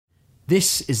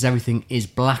This is Everything is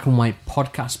Black and White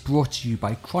podcast, brought to you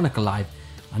by Chronicle Live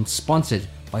and sponsored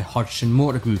by Hodgson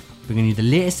Motor Group, bringing you the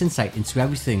latest insight into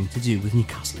everything to do with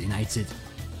Newcastle United.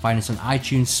 Find us on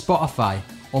iTunes, Spotify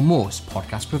or most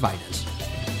podcast providers.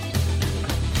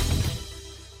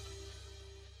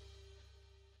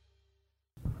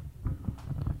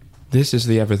 This is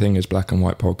the Everything is Black and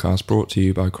White podcast, brought to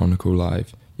you by Chronicle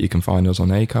Live. You can find us on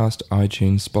Acast,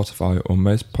 iTunes, Spotify or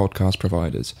most podcast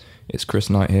providers. It's Chris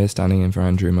Knight here, standing in for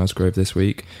Andrew Musgrove this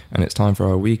week, and it's time for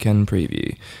our weekend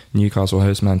preview. Newcastle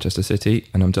host Manchester City,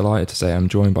 and I'm delighted to say I'm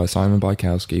joined by Simon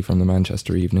Bajkowski from the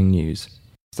Manchester Evening News.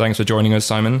 Thanks for joining us,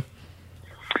 Simon.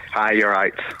 Hi, you're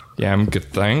right. Yeah, I'm good,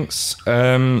 thanks.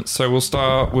 So we'll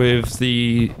start with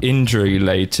the injury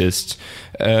latest.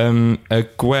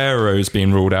 Aguero's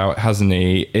been ruled out, hasn't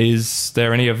he? Is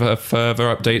there any other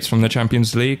further updates from the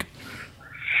Champions League?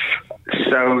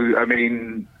 So, I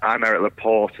mean, Aymeric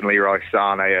Laporte and Leroy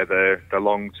Sané are the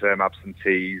long-term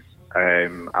absentees.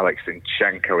 Alex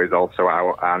Zinchenko is also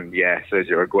out, and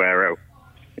Sergio Aguero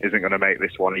isn't going to make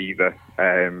this one either.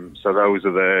 So those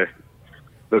are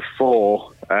the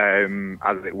four,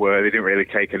 as it were. They didn't really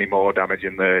take any more damage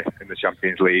in the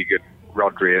Champions League, and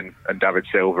Rodri and David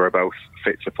Silva are both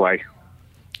fit to play.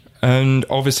 And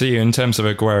obviously, in terms of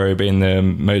Aguero being the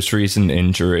most recent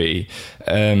injury,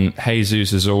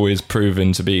 Jesus has always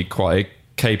proven to be quite a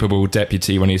capable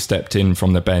deputy when he stepped in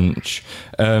from the bench.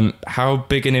 How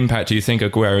big an impact do you think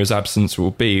Aguero's absence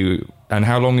will be, and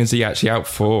how long is he actually out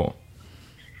for?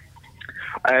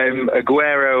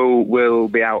 Aguero will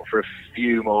be out for a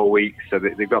few more weeks, so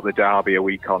they've got the derby a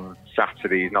week on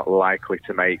Saturday. He's not likely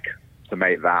to make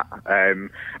that.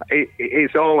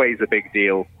 It's always a big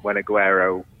deal when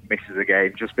Aguero misses a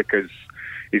game, just because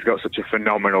he's got such a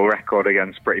phenomenal record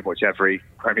against pretty much every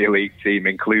Premier League team,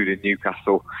 including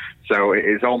Newcastle. So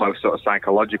it's almost sort of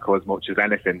psychological as much as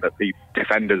anything that the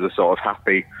defenders are sort of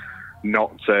happy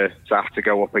not to have to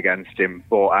go up against him.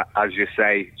 But as you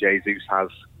say, Jesus has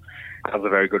a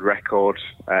very good record.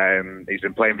 He's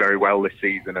been playing very well this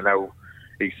season. I know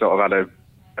he sort of had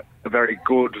a very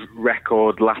good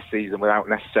record last season without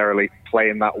necessarily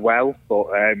playing that well, but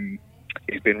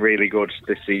he's been really good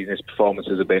this season. His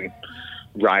performances have been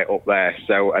right up there.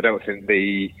 So I don't think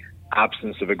the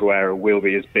absence of Aguero will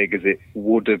be as big as it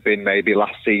would have been maybe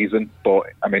last season. But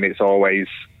I mean, he's always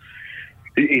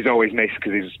missed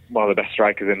because he's one of the best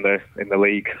strikers in the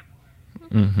league.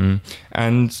 Mm-hmm.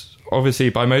 And obviously,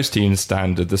 by most teams'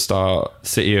 standard, the start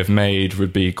City have made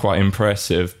would be quite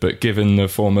impressive. But given the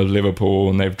form of Liverpool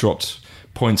and they've dropped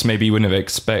points maybe you wouldn't have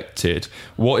expected,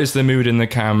 what is the mood in the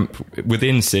camp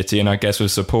within City and I guess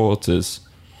with supporters?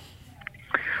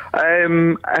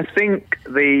 I think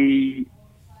the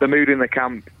mood in the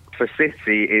camp for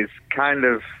City is kind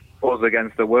of us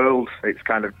against the world. It's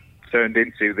kind of turned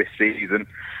into this season.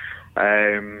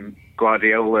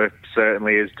 Guardiola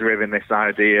certainly has driven this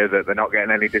idea that they're not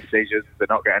getting any decisions, they're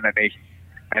not getting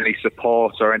any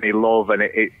support or any love, and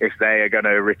if they are going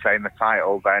to retain the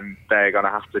title, then they're going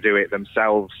to have to do it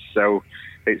themselves. So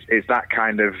it's that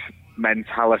kind of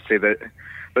mentality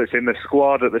that's in the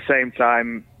squad. At the same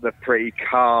time, they're pretty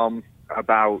calm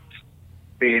about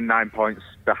being 9 points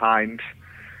behind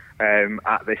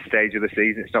at this stage of the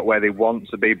season. It's not where they want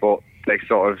to be, but they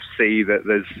sort of see that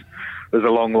there's a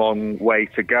long way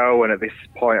to go. And at this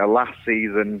point of last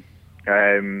season,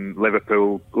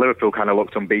 Liverpool kind of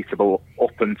looked unbeatable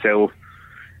up until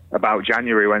about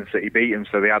January when City beat them.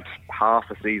 So they had half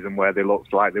a season where they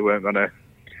looked like they weren't going to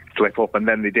slip up, and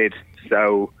then they did.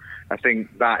 So I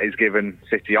think that is given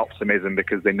City optimism,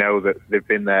 because they know that they've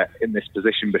been there in this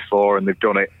position before and they've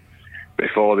done it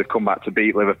before. They've come back to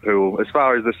beat Liverpool. As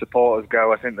far as the supporters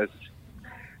go, I think there's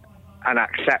an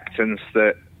acceptance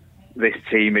that this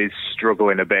team is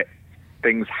struggling a bit.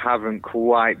 Things haven't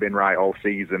quite been right all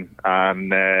season,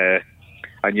 and the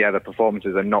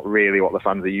performances are not really what the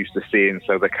fans are used to seeing.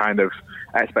 So the kind of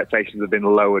expectations have been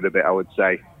lowered a bit, I would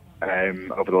say,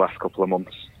 over the last couple of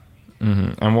months.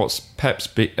 Mm-hmm. And what's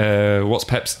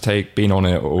Pep's take been on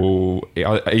it? Or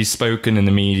he's spoken in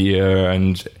the media,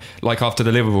 and like after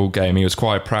the Liverpool game, he was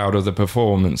quite proud of the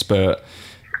performance. But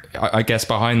I guess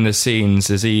behind the scenes,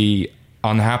 is he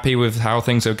unhappy with how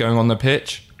things are going on the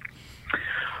pitch?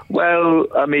 Well,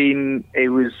 I mean, it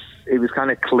was kind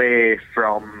of clear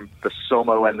from the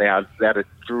summer when they had a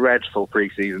dreadful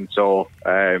pre-season tour.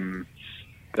 The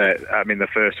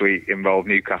first week involved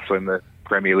Newcastle in the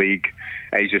Premier League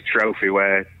Asia Trophy,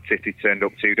 where City turned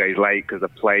up 2 days late because the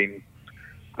plane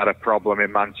had a problem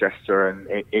in Manchester, and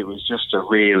it was just a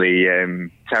really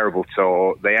terrible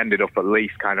tour. They ended up at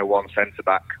least kind of one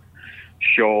centre-back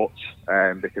short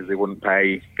because they wouldn't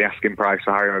pay the asking price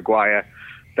for Harry Maguire.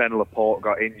 then Laporte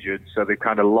got injured, so they've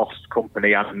kind of lost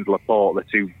Kompany and Laporte,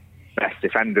 the two best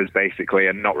defenders, basically,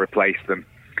 and not replaced them.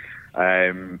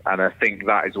 And I think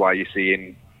that is why you're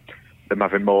seeing them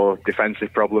having more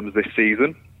defensive problems this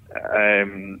season.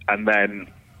 And then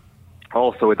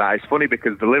also with that, it's funny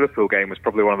because the Liverpool game was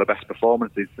probably one of the best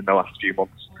performances in the last few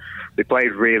months. They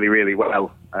played really, really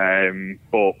well,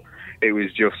 but it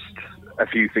was just a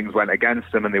few things went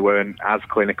against them and they weren't as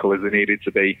clinical as they needed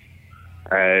to be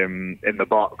in the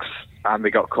box, and they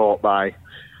got caught by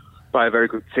a very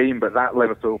good team. But that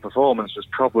Liverpool performance was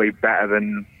probably better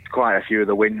than quite a few of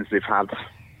the wins they've had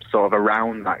sort of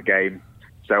around that game.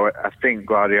 So I think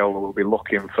Guardiola will be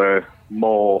looking for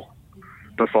more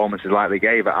performances like they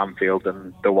gave at Anfield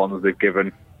than the ones they've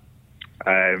given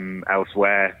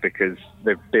elsewhere, because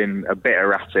they've been a bit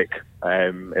erratic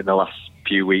in the last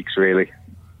few weeks, really.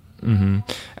 Mm-hmm.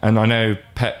 And I know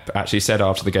Pep actually said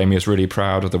after the game he was really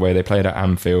proud of the way they played at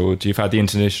Anfield. You've had the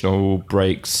international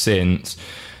break since.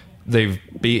 They've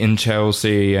beaten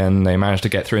Chelsea and they managed to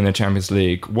get through in the Champions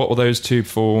League. What were those two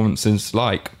performances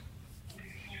like?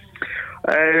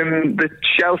 The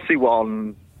Chelsea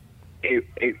one,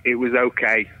 it was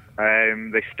okay.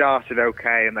 They started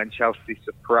okay and then Chelsea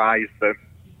surprised them.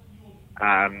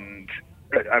 And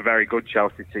a very good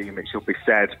Chelsea team, it should be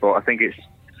said. But I think it's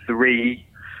 3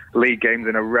 league games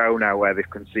in a row now where they've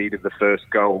conceded the first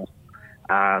goal.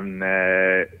 And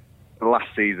last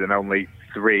season, only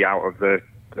 3 out of the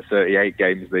 38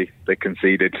 games they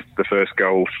conceded the first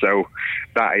goal. So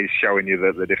that is showing you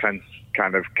that the defence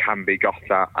kind of can be got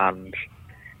at, and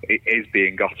it is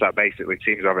being got at. Basically,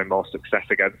 teams are having more success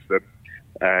against them.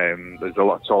 There's a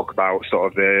lot of talk about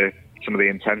sort of some of the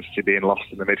intensity being lost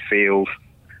in the midfield.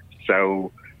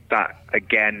 So that,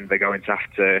 again, they're going to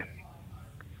have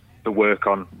to work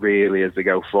on really as they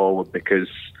go forward, because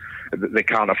they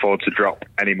can't afford to drop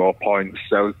any more points.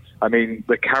 So, I mean,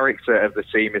 the character of the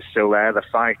team is still there. They're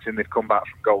fighting. They've come back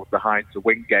from goals behind to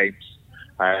win games.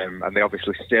 And they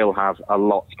obviously still have a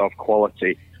lot of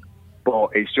quality. But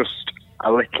it's just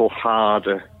a little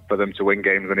harder for them to win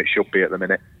games than it should be at the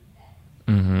minute.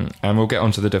 Mm-hmm. And we'll get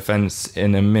onto the defence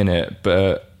in a minute,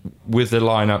 but with the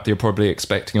lineup you're probably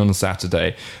expecting on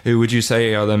Saturday, who would you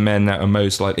say are the men that are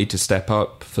most likely to step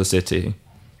up for City?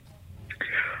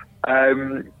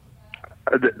 The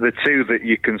two that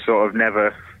you can sort of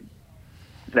never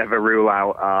rule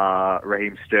out are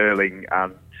Raheem Sterling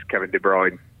and Kevin De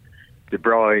Bruyne. De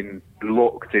Bruyne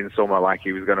looked in summer like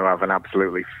he was going to have an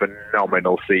absolutely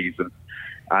phenomenal season,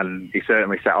 and he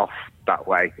certainly set off that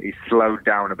way. He's slowed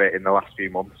down a bit in the last few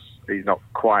months. He's not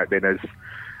quite been as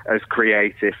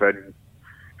creative and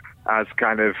as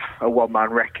kind of a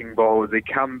one-man wrecking ball as he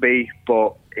can be,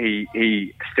 but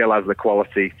he still has the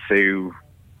quality to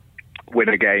win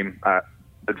a game at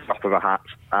the drop of a hat,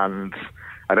 and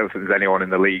I don't think there's anyone in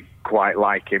the league quite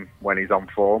like him when he's on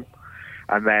form.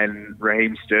 And then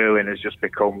Raheem Sterling has just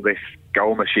become this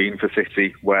goal machine for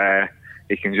City, where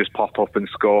he can just pop up and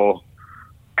score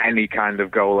any kind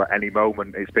of goal at any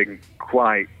moment. It's been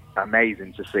quite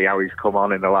amazing to see how he's come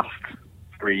on in the last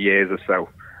 3 years or so.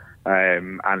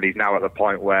 And he's now at the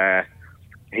point where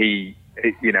it's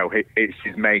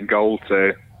his main goal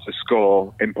to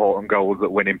score important goals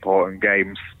that win important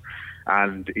games.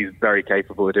 And he's very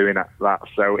capable of doing that.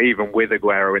 So even with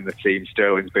Aguero in the team,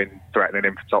 Sterling's been threatening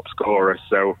him for top scorer.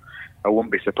 So I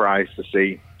wouldn't be surprised to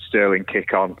see Sterling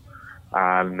kick on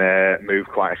and move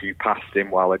quite a few past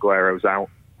him while Aguero's out.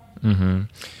 Mm-hmm.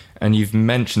 And you've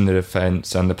mentioned the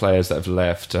defence and the players that have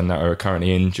left and that are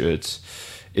currently injured.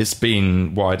 It's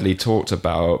been widely talked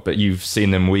about, but you've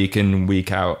seen them week in,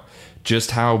 week out.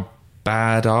 Just how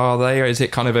bad are they, or is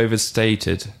it kind of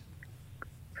overstated?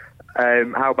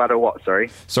 How bad or what, sorry?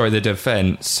 Sorry, the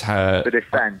defence. The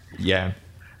defence? Yeah.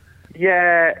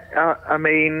 Yeah, I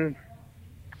mean,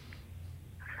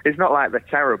 it's not like they're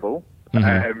terrible,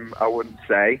 I wouldn't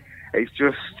say. It's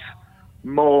just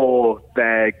more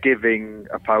they're giving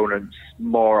opponents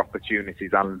more opportunities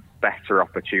and better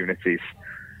opportunities.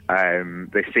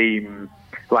 They seem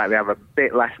like they have a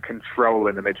bit less control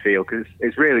in the midfield, because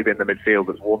it's really been the midfield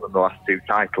that's won them the last 2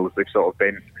 titles. They've sort of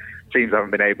been, teams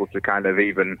haven't been able to kind of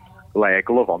even lay a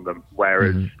glove on them,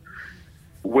 whereas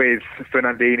with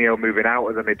Fernandinho moving out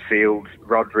of the midfield,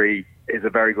 Rodri is a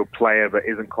very good player but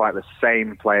isn't quite the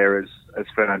same player as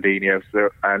Fernandinho. So,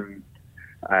 and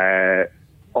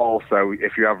also,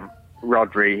 if you have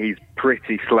Rodri, he's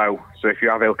pretty slow. So if you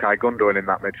have Ilkay Gundogan in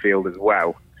that midfield as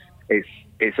well,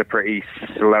 it's a pretty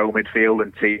slow midfield,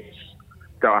 and teams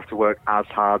don't have to work as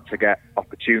hard to get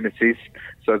opportunities.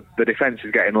 So the defence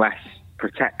is getting less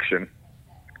protection.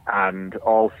 And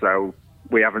also,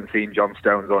 we haven't seen John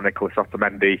Stones or Nicolas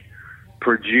Otamendi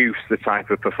produce the type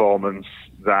of performance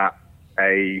that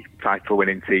a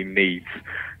title-winning team needs.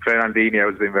 Fernandinho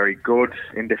has been very good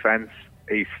in defence.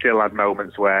 He's still had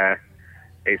moments where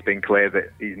it's been clear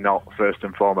that he's not first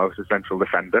and foremost a central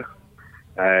defender,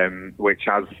 which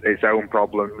has its own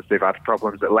problems. They've had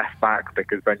problems at left back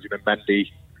because Benjamin Mendy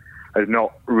has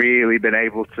not really been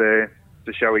able to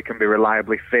show he can be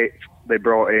reliably fit. They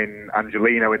brought in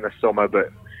Angelino in the summer,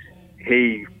 but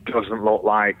he doesn't look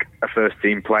like a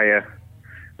first-team player,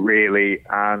 really.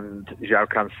 And João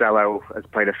Cancelo has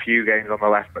played a few games on the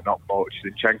left, but not much.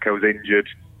 Zinchenko's injured.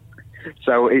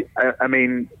 So,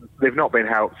 they've not been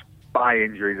helped by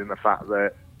injuries and the fact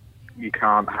that you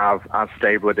can't have as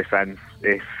stable a defence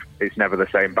if it's never the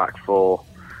same back four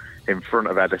in front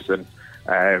of Ederson.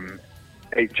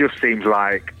 It just seems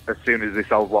like as soon as they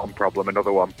solve one problem,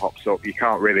 another one pops up. You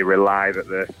can't really rely that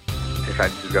the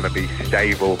defence is going to be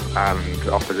stable, and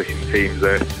opposition teams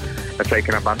are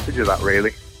taking advantage of that,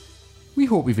 really. We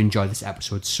hope you've enjoyed this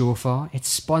episode so far. It's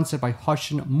sponsored by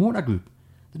Hodgson Motor Group,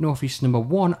 the Northeast's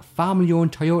 #1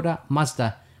 family-owned Toyota,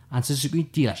 Mazda and Suzuki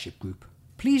dealership group.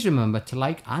 Please remember to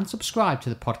like and subscribe to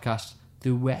the podcast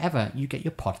through wherever you get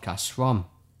your podcasts from.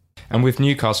 And with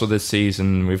Newcastle this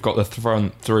season, we've got the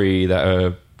front three that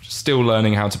are still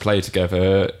learning how to play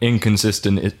together,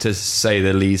 inconsistent to say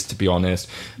the least, to be honest.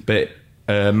 But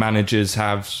managers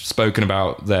have spoken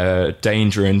about their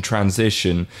danger in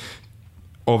transition.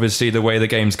 Obviously, the way the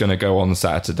game's going to go on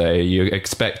Saturday, you're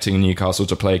expecting Newcastle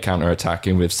to play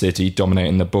counter-attacking with City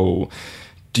dominating the ball.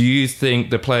 Do you think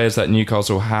the players that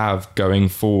Newcastle have going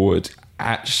forward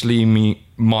actually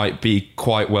might be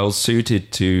quite well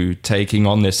suited to taking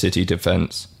on this City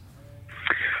defence?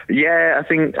 Yeah, I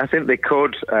think they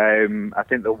could. I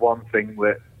think the one thing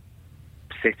that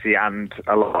City and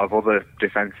a lot of other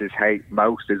defences hate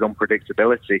most is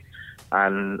unpredictability,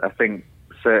 and I think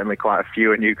certainly quite a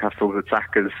few of Newcastle's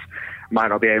attackers might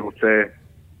not be able to,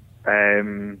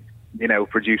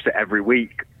 produce it every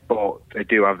week, but they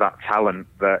do have that talent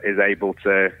that is able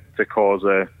to cause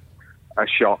a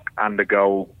shock and a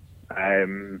goal.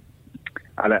 And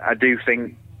I do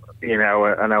think, I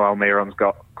know Almiron's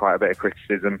got quite a bit of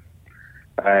criticism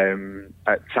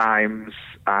at times,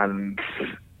 and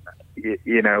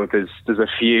there's a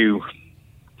few.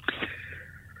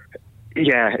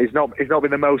 Yeah, it's not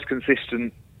been the most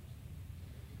consistent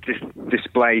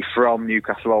display from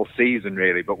Newcastle all season,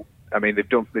 really. But I mean, they've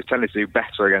tended to do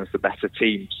better against the better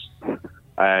teams,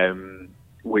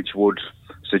 which would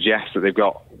suggest that they've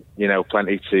got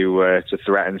plenty to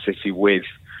threaten City with.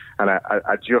 And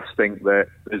I just think that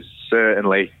there's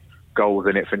certainly goals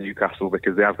in it for Newcastle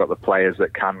because they have got the players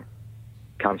that can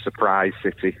surprise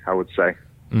City, I would say.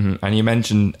 Mm-hmm. And you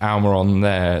mentioned Almiron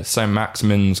there.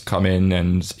 Saint-Maximin's come in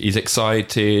and he's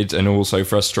excited and also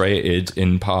frustrated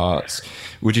in parts.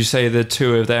 Would you say the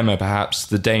two of them are perhaps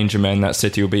the danger men that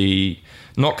City will be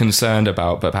not concerned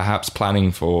about, but perhaps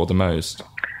planning for the most?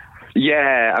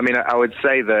 Yeah, I mean, I would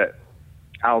say that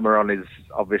Almiron is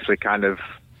obviously kind of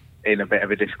in a bit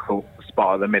of a difficult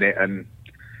spot at the minute,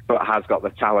 but has got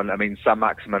the talent. I mean,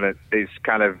 Saint-Maximin is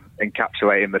kind of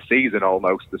encapsulating the season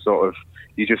almost, the sort of,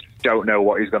 you just don't know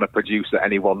what he's going to produce at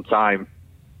any one time.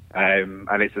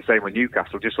 And it's the same with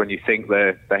Newcastle. Just when you think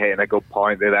they're hitting a good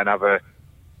point, they then have a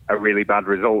really bad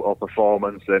result or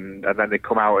performance, and then they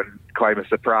come out and claim a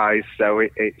surprise. So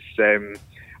it's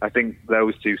I think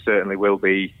those two certainly will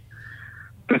be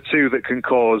the two that can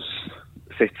cause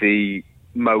City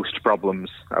most problems,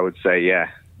 I would say, yeah.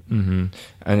 Mm-hmm.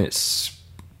 And it's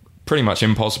pretty much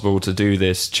impossible to do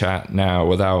this chat now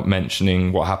without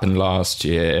mentioning what happened last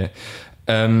year.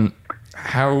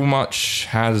 How much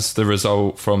has the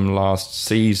result from last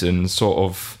season sort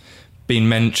of been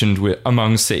mentioned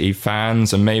among City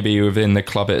fans and maybe within the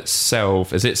club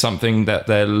itself? Is it something that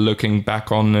they're looking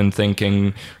back on and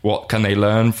thinking, what can they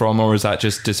learn from, or is that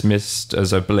just dismissed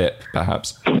as a blip,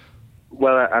 perhaps?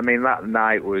 Well, I mean, that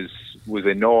night was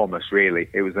enormous, really.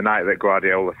 It was the night that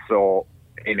Guardiola thought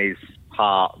in his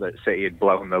heart that City had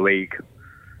blown the league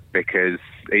because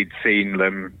he'd seen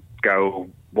them go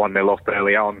 1-0 up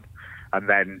early on and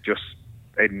then just,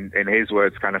 in his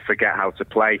words, kind of forget how to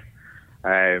play.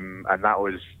 And that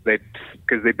was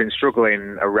because they'd been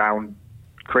struggling around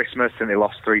Christmas and they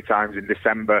lost 3 times in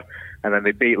December, and then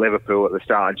they beat Liverpool at the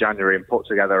start of January and put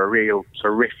together a real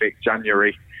terrific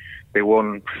January. They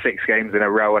won 6 games in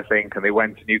a row, I think, and they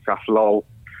went to Newcastle all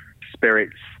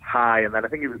spirits high. And then I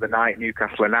think it was the night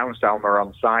Newcastle announced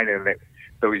Almiron signing, and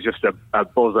there was just a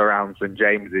buzz around St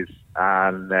James's,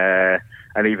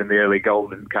 and even the early goal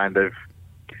didn't kind of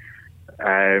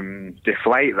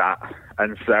deflate that.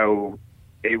 And so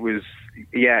it was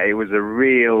a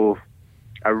real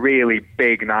a really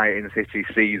big night in City's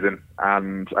season,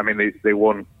 and I mean they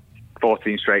won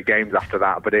 14 straight games after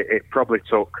that, but it probably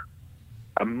took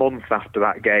a month after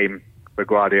that game for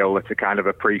Guardiola to kind of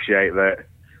appreciate that,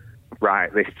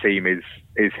 right, this team is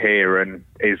here and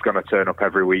is going to turn up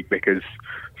every week, because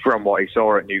from what he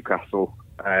saw at Newcastle,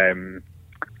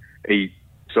 he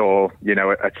saw, you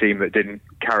know, a team that didn't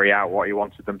carry out what he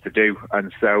wanted them to do.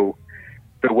 And so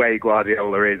the way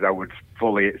Guardiola is, I would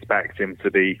fully expect him to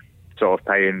be sort of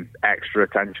paying extra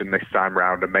attention this time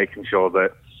round and making sure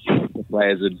that the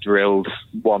players are drilled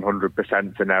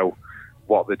 100% to know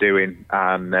what they're doing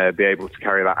and be able to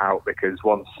carry that out, because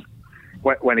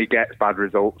when he gets bad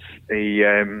results, he,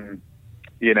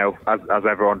 you know, as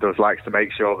everyone does, likes to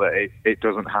make sure that it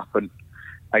doesn't happen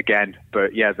again.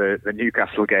 But yeah, the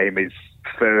Newcastle game is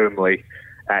firmly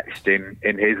etched in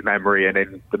his memory and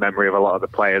in the memory of a lot of the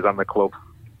players and the club.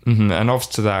 Mm-hmm. And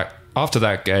after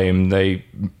that game, they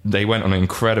went on an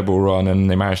incredible run and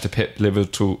they managed to pit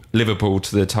Liverpool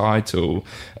to the title.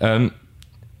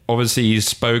 Obviously, you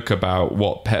spoke about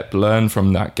what Pep learned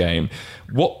from that game.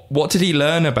 What did he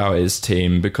learn about his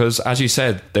team? Because, as you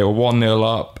said, they were 1-0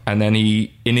 up, and then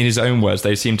in his own words,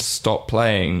 they seemed to stop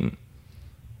playing.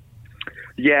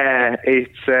 Yeah, it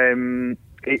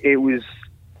was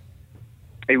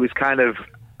kind of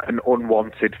an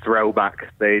unwanted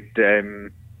throwback. They'd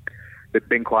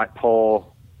been quite poor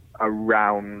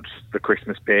around the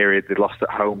Christmas period. They'd lost at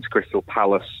home to Crystal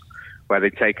Palace, where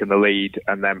they'd taken the lead,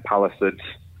 and then Palace had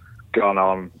gone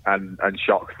on and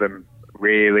shocked them,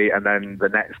 really. And then the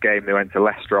next game, they went to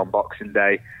Leicester on Boxing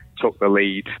Day, took the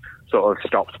lead, sort of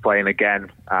stopped playing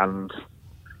again, and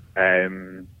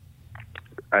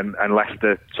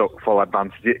Leicester took full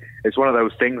advantage. It's one of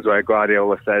those things where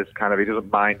Guardiola says kind of he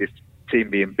doesn't mind his team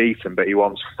being beaten, but he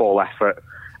wants full effort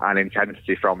and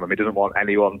intensity from them. He doesn't want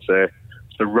anyone to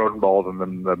run more than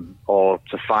them or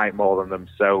to fight more than them.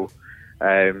 So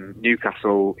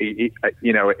Newcastle,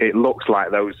 you know, it looks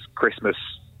like those Christmas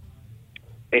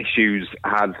issues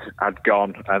had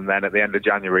gone, and then at the end of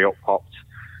January up popped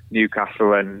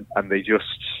Newcastle, and they just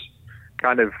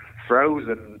kind of froze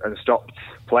and stopped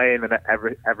playing, and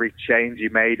every change he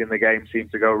made in the game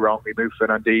seemed to go wrong. He moved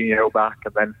Fernandinho back,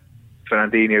 and then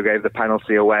Fernandinho gave the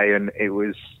penalty away, and it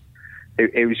was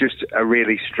just a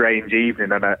really strange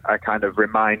evening, and a kind of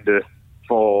reminder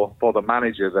for the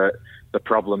manager that the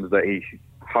problems that he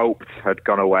hoped had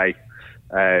gone away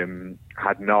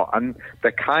had not. And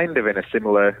they're kind of in a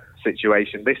similar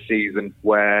situation this season,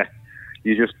 where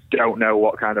you just don't know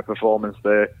what kind of performance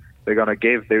they're going to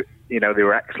give. They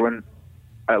were excellent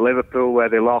at Liverpool, where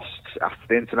they lost after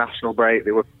the international break.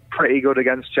 They were pretty good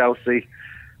against Chelsea,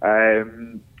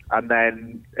 and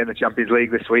then in the Champions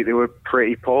League this week they were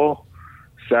pretty poor.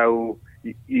 So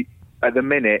at the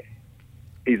minute,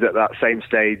 he's at that same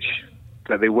stage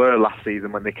that they were last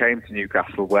season when they came to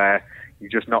Newcastle, where you're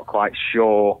just not quite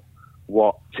sure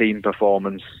what team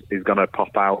performance is going to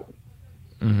pop out.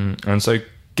 Mm-hmm. And so,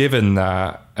 given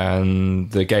that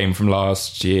and the game from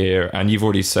last year, and you've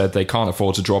already said they can't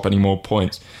afford to drop any more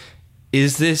points,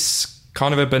 is this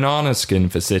kind of a banana skin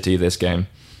for City, this game?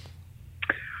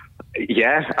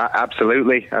 Yeah,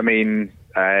 absolutely. I mean,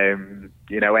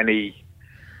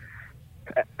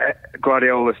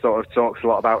 Guardiola sort of talks a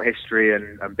lot about history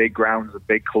and big grounds and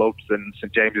big clubs, and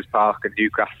St James's Park and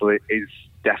Newcastle is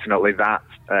definitely that.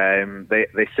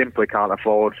 They simply can't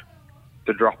afford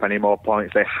to drop any more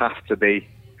points. They have to be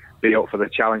up for the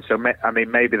challenge. So I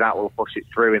mean, maybe that will push it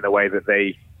through in the way that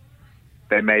they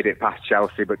made it past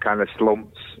Chelsea, but kind of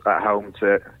slumped at home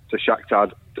to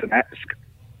Shakhtar Donetsk.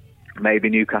 Maybe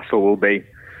Newcastle will be,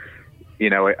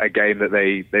 a game that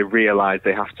they realise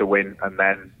they have to win, and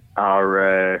then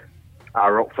are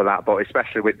up for that. But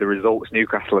especially with the results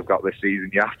Newcastle have got this season,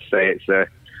 you have to say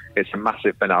it's a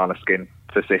massive banana skin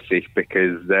for City,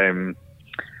 because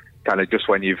kind of just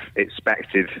when you've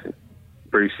expected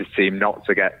Bruce's team not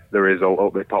to get the result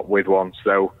up, they pop with one.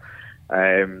 So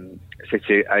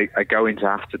City are going to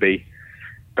have to be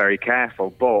very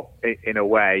careful, but in a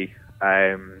way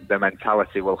their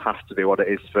mentality will have to be what it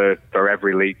is for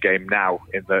every league game now,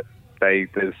 in that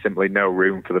there's simply no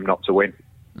room for them not to win.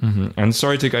 Mm-hmm. And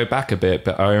sorry to go back a bit,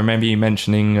 but I remember you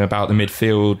mentioning about the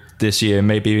midfield this year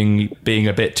maybe being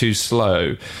a bit too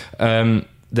slow.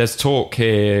 There's talk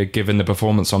here, given the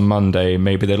performance on Monday,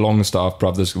 maybe the Longstaff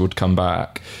brothers would come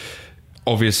back.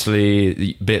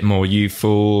 Obviously, a bit more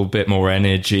youthful, a bit more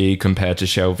energy compared to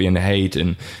Shelvey and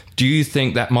Hayden. Do you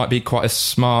think that might be quite a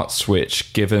smart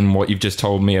switch, given what you've just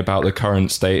told me about the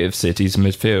current state of City's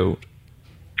midfield?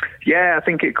 Yeah, I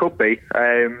think it could be.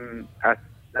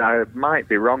 I might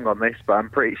be wrong on this, but I'm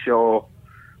pretty sure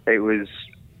it was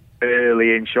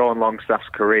early in Sean Longstaff's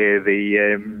career,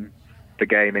 the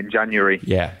game in January.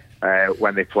 Yeah.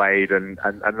 When they played, and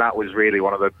that was really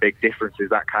one of the big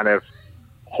differences. That kind of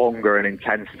hunger and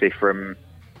intensity from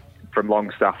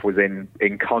Longstaff was in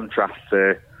contrast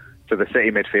to the City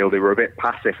midfield, who were a bit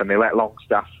passive, and they let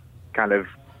Longstaff kind of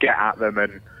get at them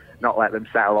and not let them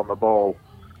settle on the ball.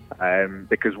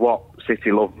 Because what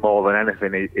City love more than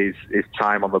anything is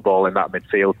time on the ball in that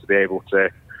midfield, to be able to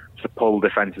pull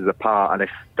defences apart. And if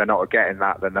they're not getting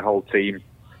that, then the whole team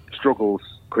struggles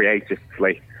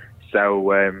creatively.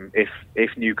 So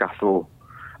if Newcastle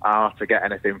are to get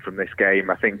anything from this game,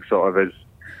 I think sort of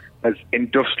as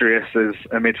industrious as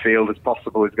a midfield as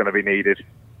possible is going to be needed.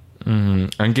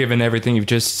 And given everything you've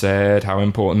just said, how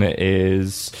important it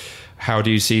is, how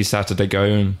do you see Saturday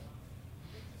going?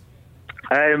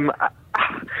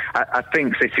 I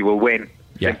think City will win,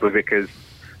 simply because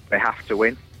they have to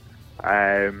win.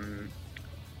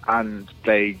 And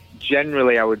they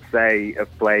generally, I would say,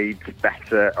 have played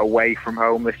better away from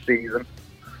home this season.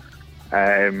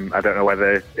 I don't know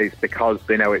whether it's because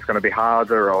they know it's going to be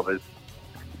harder, or there's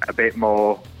a bit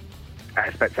more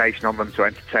expectation on them to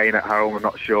entertain at home. I'm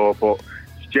not sure, but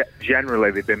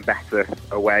generally they've been better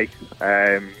away.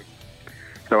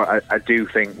 So I do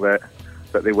think that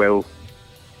they will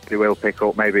pick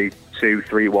up maybe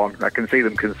 2-3-1. I can see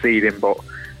them conceding, but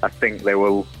I think they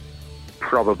will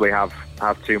probably have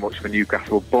too much for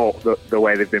Newcastle. But the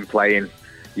way they've been playing,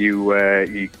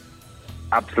 you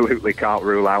absolutely can't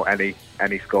rule out any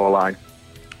scoreline.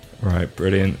 Right,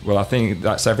 brilliant. Well, I think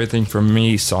that's everything from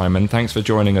me, Simon. Thanks for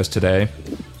joining us today.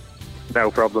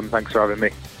 No problem. Thanks for having me.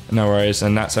 No worries.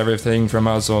 And that's everything from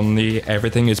us on the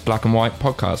Everything is Black and White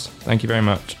podcast. Thank you very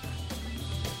much.